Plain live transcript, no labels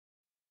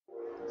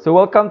So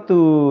welcome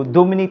to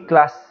Dominic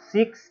Class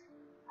 6,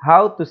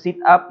 how to set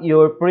up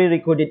your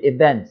pre-recorded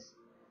events.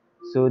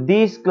 So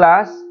this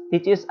class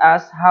teaches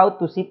us how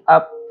to set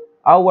up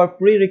our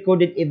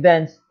pre-recorded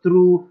events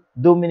through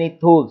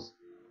Dominic tools.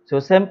 So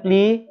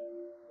simply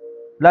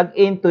log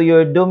into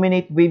your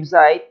Dominic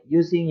website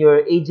using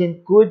your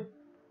agent code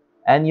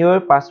and your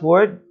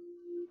password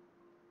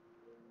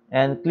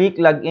and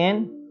click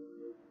login.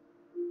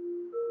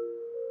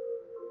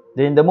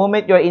 Then the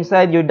moment you're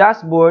inside your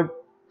dashboard,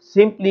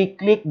 simply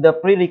click the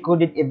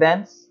pre-recorded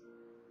events.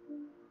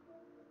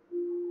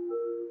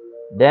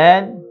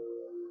 Then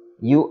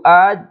you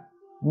add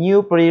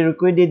new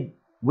pre-recorded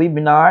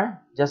webinar,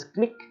 just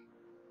click.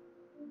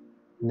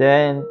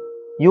 Then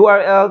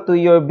URL to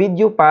your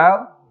video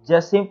file,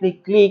 just simply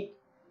click.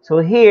 So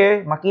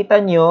here,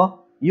 makita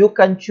nyo, you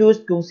can choose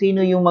kung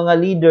sino yung mga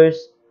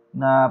leaders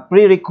na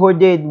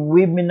pre-recorded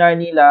webinar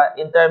nila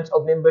in terms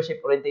of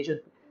membership orientation.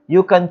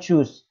 You can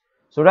choose.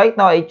 So right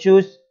now, I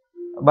choose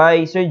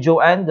by Sir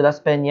Joanne de las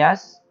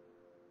Peñas.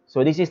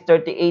 So this is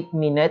 38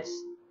 minutes.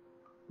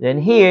 Then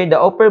here, the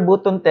upper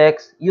button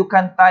text, you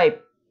can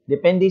type.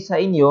 Depende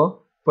sa inyo.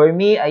 For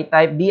me, I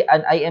type be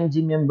an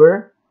IMG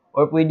member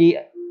or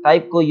pwede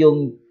type ko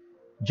yung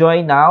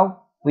join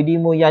now. Pwede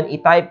mo yan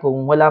i-type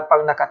kung wala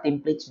pang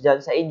naka-templates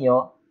dyan sa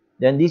inyo.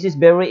 Then this is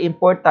very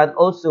important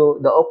also,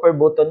 the upper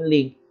button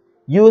link.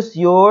 Use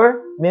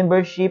your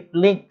membership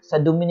link sa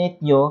Dominate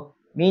nyo.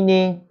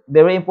 Meaning,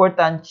 very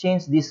important,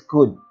 change this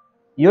code.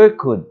 Your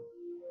code.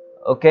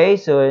 Okay,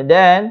 so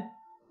then,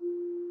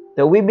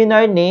 the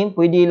webinar name,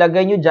 pwede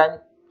ilagay nyo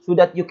dyan so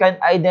that you can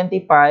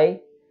identify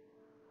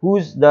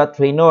who's the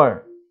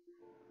trainer.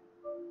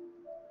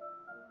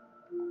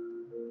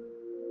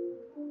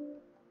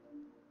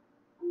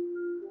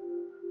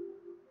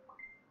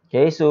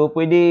 Okay, so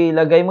pwede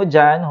ilagay mo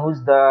dyan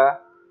who's the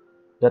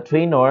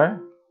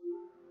trainer.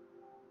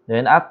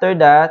 Then after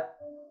that,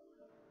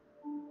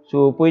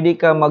 so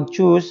pwede ka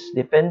mag-choose,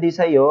 depende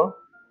sa'yo.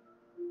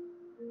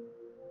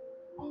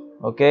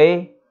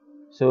 Okay,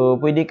 so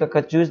pwede ka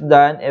choose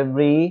done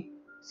every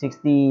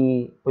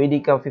 60, pwede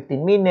ka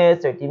 15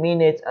 minutes, 30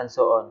 minutes, and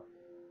so on.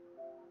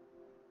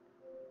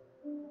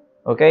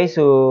 Okay,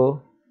 so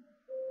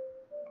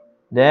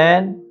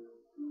then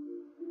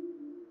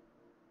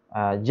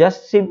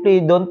just simply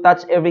don't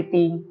touch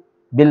everything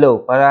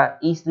below para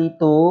easy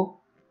to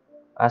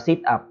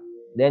set up.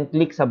 Then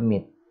click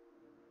submit.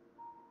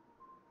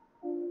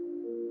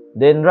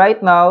 Then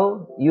right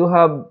now, you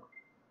have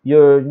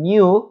your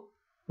new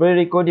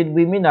pre-recorded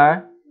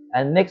webinar,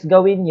 and next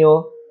gawin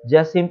nyo,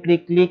 just simply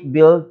click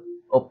build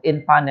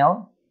opt-in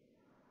panel.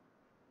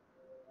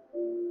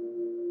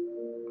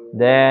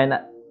 Then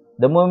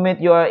the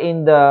moment you are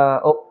in the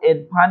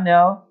opt-in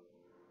panel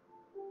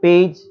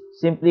page,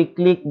 simply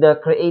click the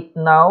create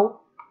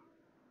now.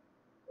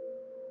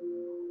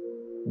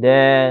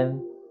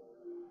 Then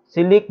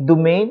select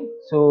domain.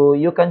 So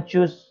you can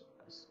choose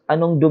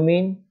anong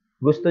domain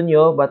gusto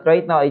nyo. But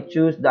right now, I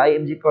choose the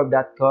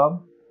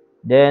imgcorp.com.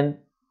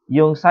 Then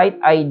yung site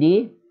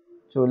ID.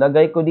 So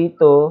lagay ko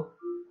dito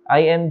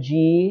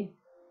img-mo.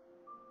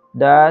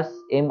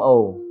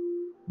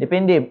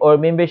 Depende. Or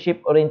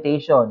membership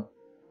orientation.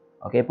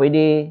 Okay,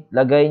 pwede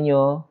lagay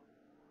nyo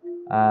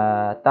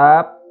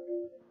top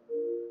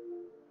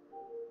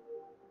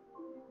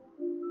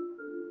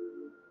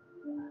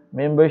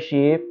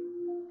membership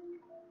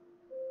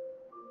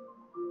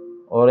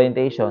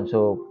orientation.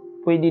 So,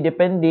 pwede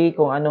depende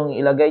kung anong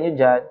ilagay nyo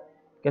dyan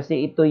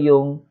kasi ito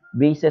yung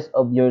basis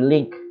of your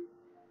link.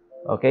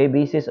 Okay,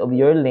 basis of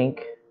your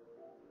link.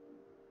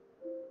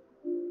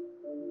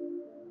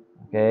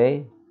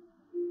 Okay.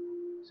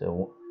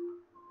 So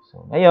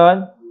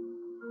ngayon,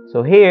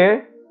 so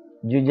here,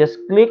 you just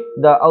click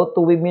the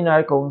auto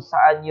webinar kung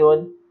saan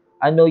yun,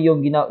 ano yung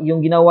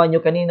ginawa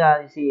nyo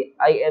kanina, si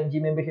IMG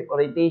membership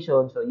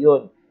orientation. So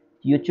yun,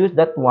 you choose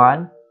that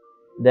one,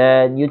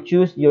 then you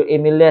choose your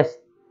email list.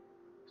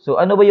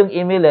 So ano ba yung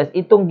email list?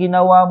 Itong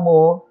ginawa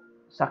mo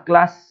sa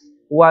class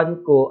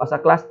 1 ko,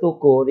 sa class 2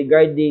 ko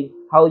regarding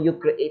how you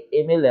create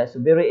email list.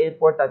 So very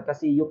important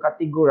kasi you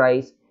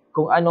categorize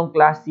kung anong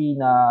klase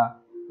na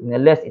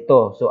list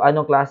ito. So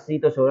anong klase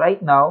ito? So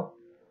right now,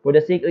 for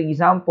the sake of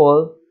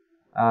example,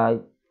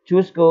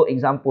 choose ko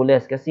example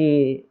list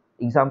kasi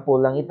example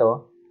lang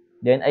ito.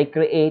 Then I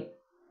create,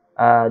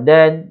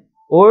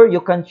 or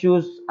you can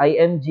choose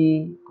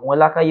IMG. Kung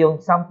wala kayong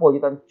sample,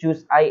 you can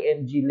choose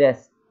IMG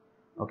list.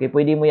 Okay,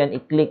 pwede mo yan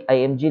i-click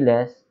IMG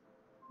list.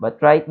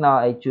 But right now,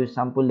 I choose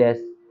sample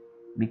list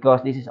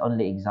because this is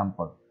only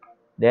example.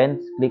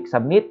 Then, click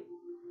submit.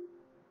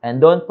 And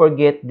don't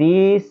forget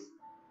this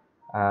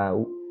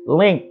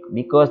link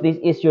because this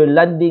is your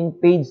landing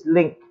page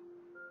link.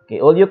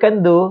 Okay, all you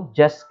can do,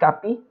 just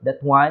copy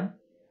that one.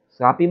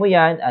 Copy mo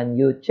yan and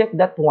you check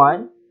that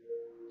one.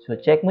 So,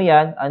 check mo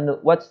yan and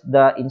what's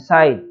the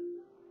inside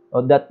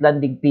of that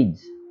landing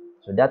page.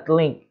 So, that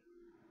link.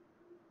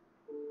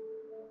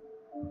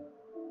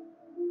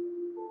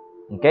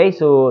 Okay,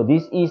 so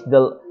this is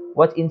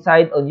what's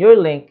inside on your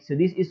link. So,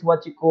 this is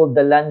what you call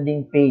the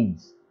landing page.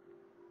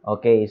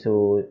 Okay,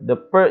 so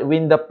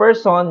when the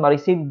person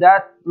ma-receive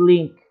that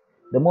link,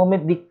 the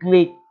moment they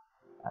click,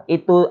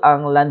 ito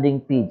ang landing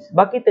page.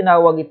 Bakit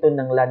tinawag ito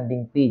ng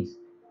landing page?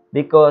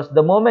 Because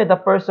the moment the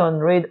person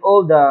read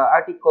all the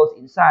articles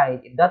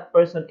inside, if that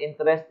person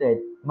interested,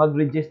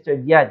 mag-register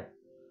yan.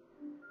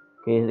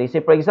 Okay, let's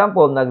say for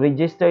example,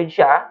 nag-register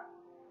siya,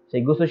 so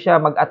gusto siya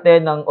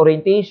mag-attend ng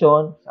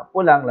orientation,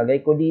 sample lang,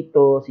 lagay ko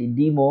dito si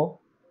Demo,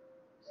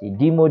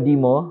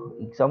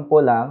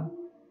 example lang,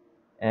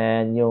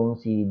 and yung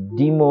si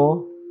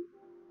Demo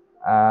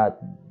at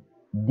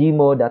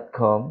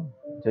demo.com.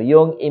 So,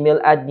 yung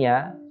email ad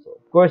niya, so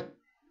of course,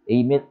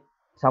 email,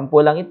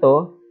 sample lang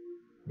ito,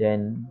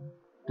 then,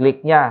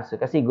 click niya.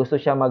 So, kasi gusto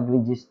siya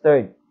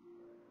mag-register.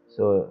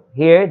 So,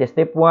 here, the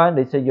step 1,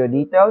 register your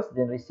details,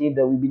 then receive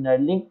the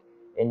webinar link,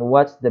 and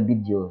watch the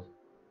videos.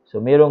 So,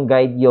 mayroong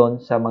guide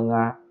yon sa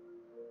mga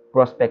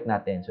prospect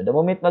natin. So, the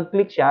moment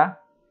mag-click siya,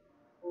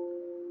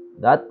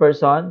 that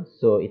person,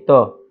 so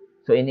ito.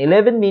 So, in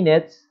 11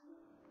 minutes,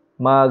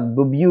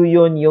 mag-view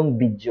yun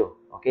yung video.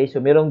 Okay,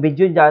 so mayroong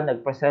video dyan,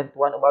 nag-present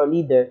one of our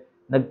leader,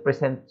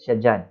 nag-present siya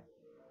dyan.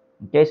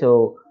 Okay,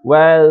 so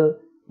while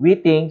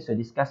waiting, so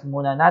discuss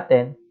muna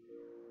natin.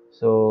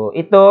 So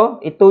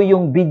ito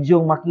yung video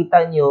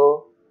makita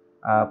nyo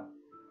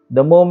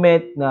the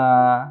moment na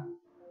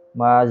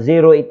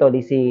ma-zero ito,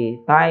 they say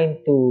time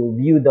to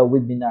view the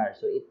webinar.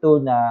 So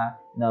ito na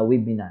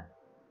webinar.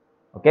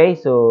 Okay,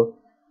 so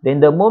then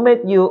the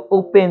moment you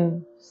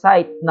open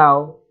site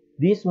now,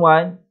 this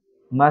one,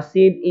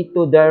 ma-save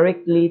ito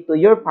directly to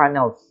your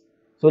panels.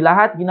 So,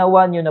 lahat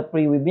ginawa nyo na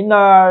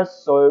pre-webinars,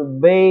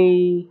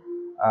 survey,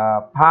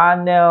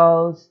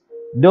 panels,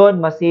 doon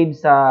ma-save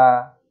sa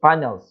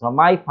panels, sa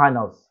my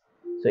panels.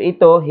 So,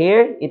 ito,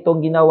 here,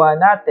 itong ginawa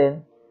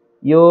natin,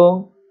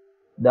 yung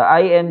the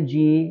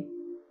IMG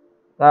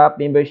top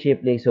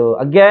membership link. So,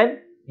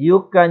 again,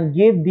 you can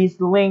give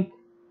this link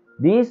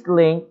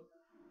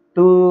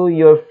to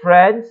your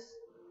friends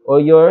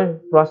or your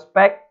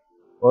prospect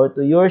or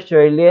to your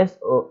share list.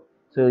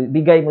 So,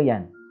 bigay mo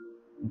yan.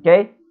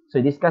 Okay?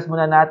 So, discuss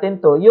muna natin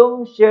to.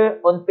 Yung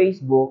share on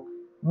Facebook,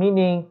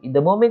 meaning,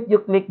 the moment you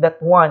click that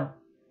one,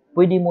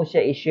 pwede mo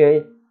siya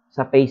i-share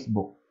sa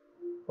Facebook.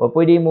 O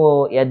pwede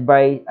mo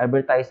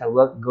i-advertise sa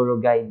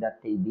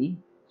wealthguruguide.tv.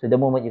 So, the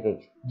moment you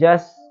click,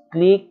 just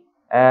click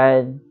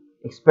and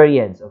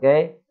experience.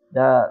 Okay?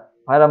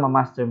 Para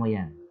ma-master mo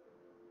yan.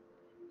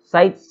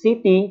 Site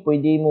setting,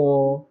 pwede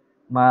mo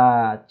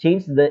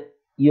ma-change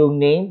yung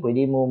name,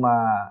 pwede mo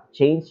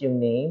ma-change yung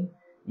name,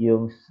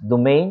 yung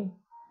domain,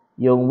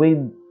 yung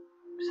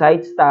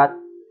website stat,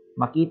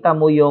 makita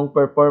mo yung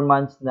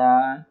performance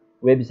na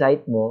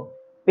website mo.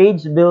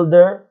 Page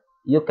builder,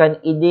 you can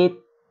edit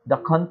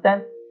the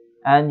content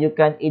and you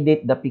can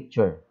edit the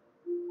picture.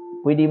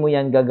 Pwede mo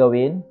yan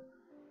gagawin.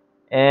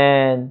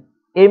 And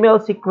email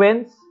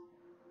sequence,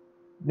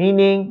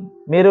 meaning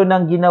meron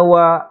nang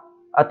ginawa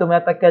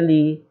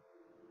automatically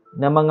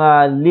na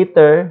mga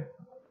letter,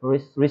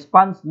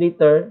 response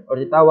letter, or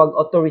ditawag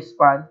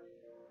auto-response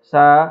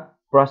sa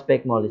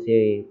prospect mo.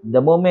 Kasi the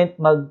moment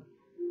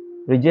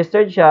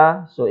mag-registered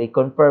siya, so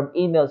i-confirm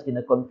emails,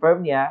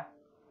 kina-confirm niya,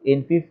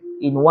 in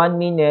 1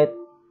 minute,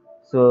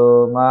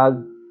 so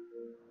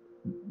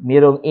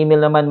mayroong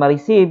email naman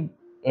ma-receive,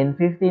 in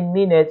 15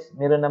 minutes,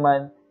 mayroon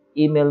naman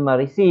email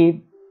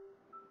ma-receive,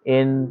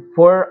 in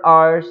 4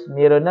 hours,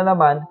 mayroon na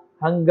naman,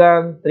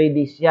 hanggang 3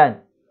 days yan.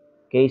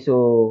 Okay,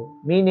 so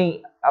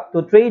meaning up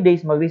to 3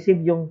 days, mag-receive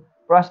yung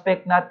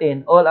prospect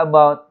natin all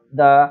about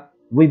the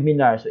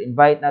webinar. So,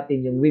 invite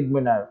natin yung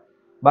webinar.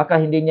 Baka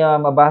hindi niya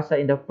mabasa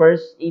in the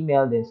first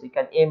email, then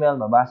second email,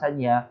 mabasa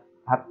niya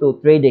up to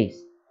 3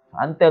 days. So,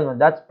 until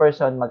that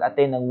person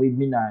mag-attend ng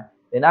webinar.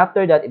 Then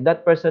after that, if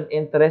that person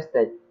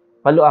interested,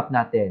 follow up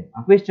natin.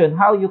 Ang question,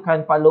 how you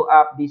can follow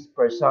up this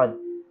person?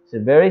 So,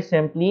 very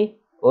simply,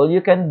 all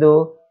you can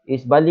do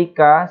is balik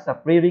ka sa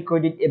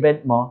pre-recorded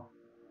event mo.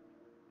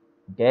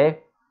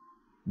 Okay?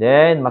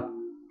 Then,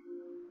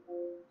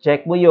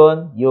 check mo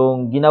yon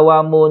yung ginawa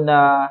mo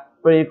na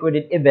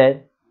pre-recorded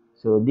event.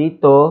 So,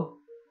 dito,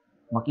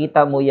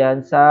 makita mo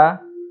yan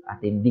sa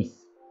attendees.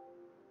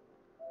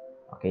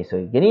 Okay, so,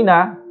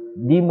 ganina,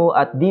 demo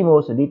at demo.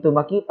 So, dito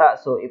makita.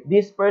 So, if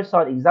this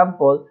person,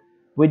 example,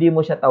 pwede mo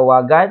siya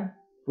tawagan,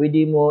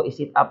 pwede mo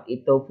i-set up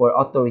ito for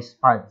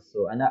auto-response.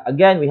 So,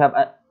 again, we have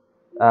a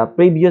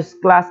previous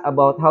class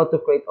about how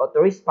to create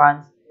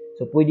auto-response.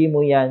 So, pwede mo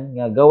yan,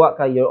 gawa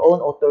ka your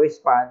own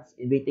auto-response,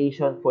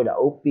 invitation for the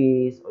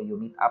office, or you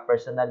meet up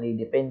personally,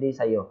 depende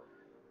sa'yo.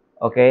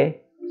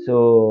 Okay?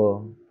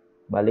 So,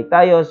 balik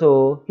tayo.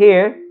 So,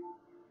 here,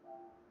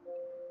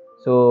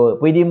 so,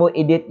 pwede mo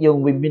edit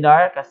yung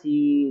webinar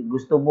kasi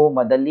gusto mo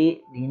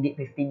madali, hindi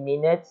 15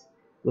 minutes.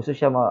 Gusto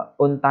siya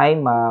on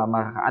time,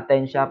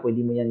 makaka-attend siya,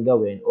 pwede mo yan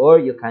gawin. Or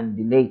you can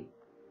delay.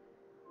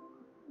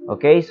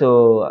 Okay?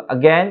 So,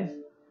 again,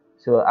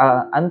 so,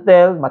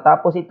 until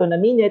matapos ito na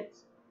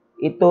minutes,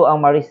 ito ang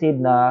ma-receive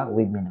na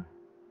webinar.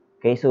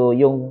 Okay, so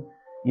yung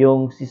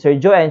si Sir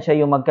Joanne, siya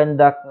yung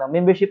mag-conduct ng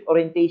membership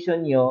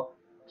orientation nyo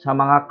sa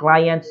mga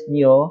clients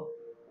nyo,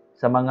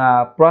 sa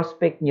mga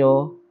prospect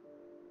nyo,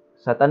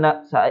 sa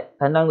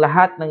tanang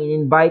lahat ng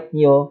in-invite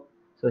nyo,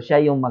 so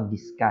siya yung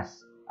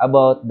mag-discuss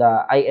about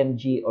the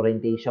IMG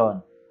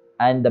orientation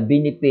and the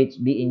benefits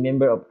being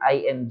member of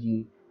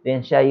IMG.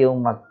 Then siya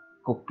yung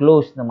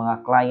mag-close ng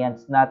mga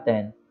clients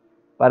natin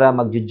para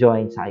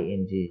mag-join sa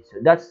IMG.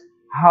 So that's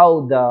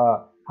how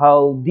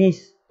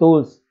these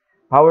tools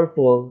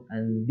powerful,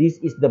 and this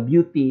is the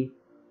beauty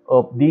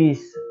of this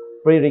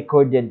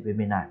pre-recorded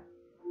webinar.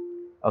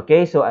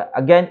 Okay, so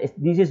again,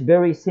 this is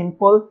very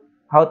simple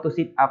how to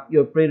set up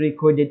your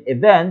pre-recorded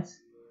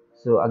events.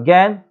 So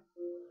again,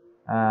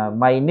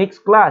 my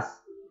next class,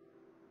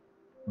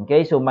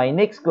 okay, so my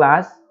next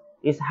class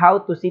is how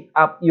to set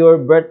up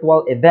your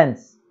virtual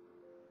events.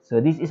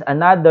 So this is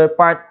another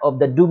part of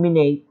the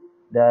Dominate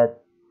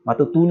that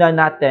matutunan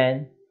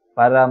natin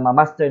para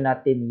ma-master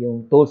natin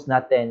yung tools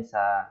natin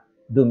sa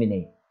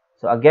Dominate.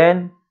 So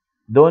again,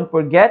 don't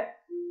forget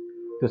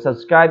to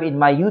subscribe in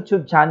my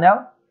YouTube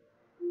channel,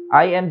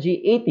 IMG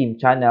 18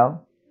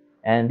 channel.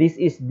 And this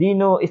is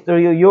Dino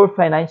Istorio, your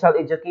financial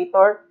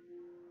educator.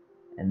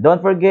 And don't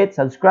forget,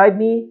 subscribe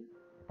me.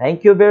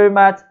 Thank you very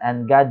much,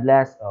 and God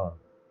bless all.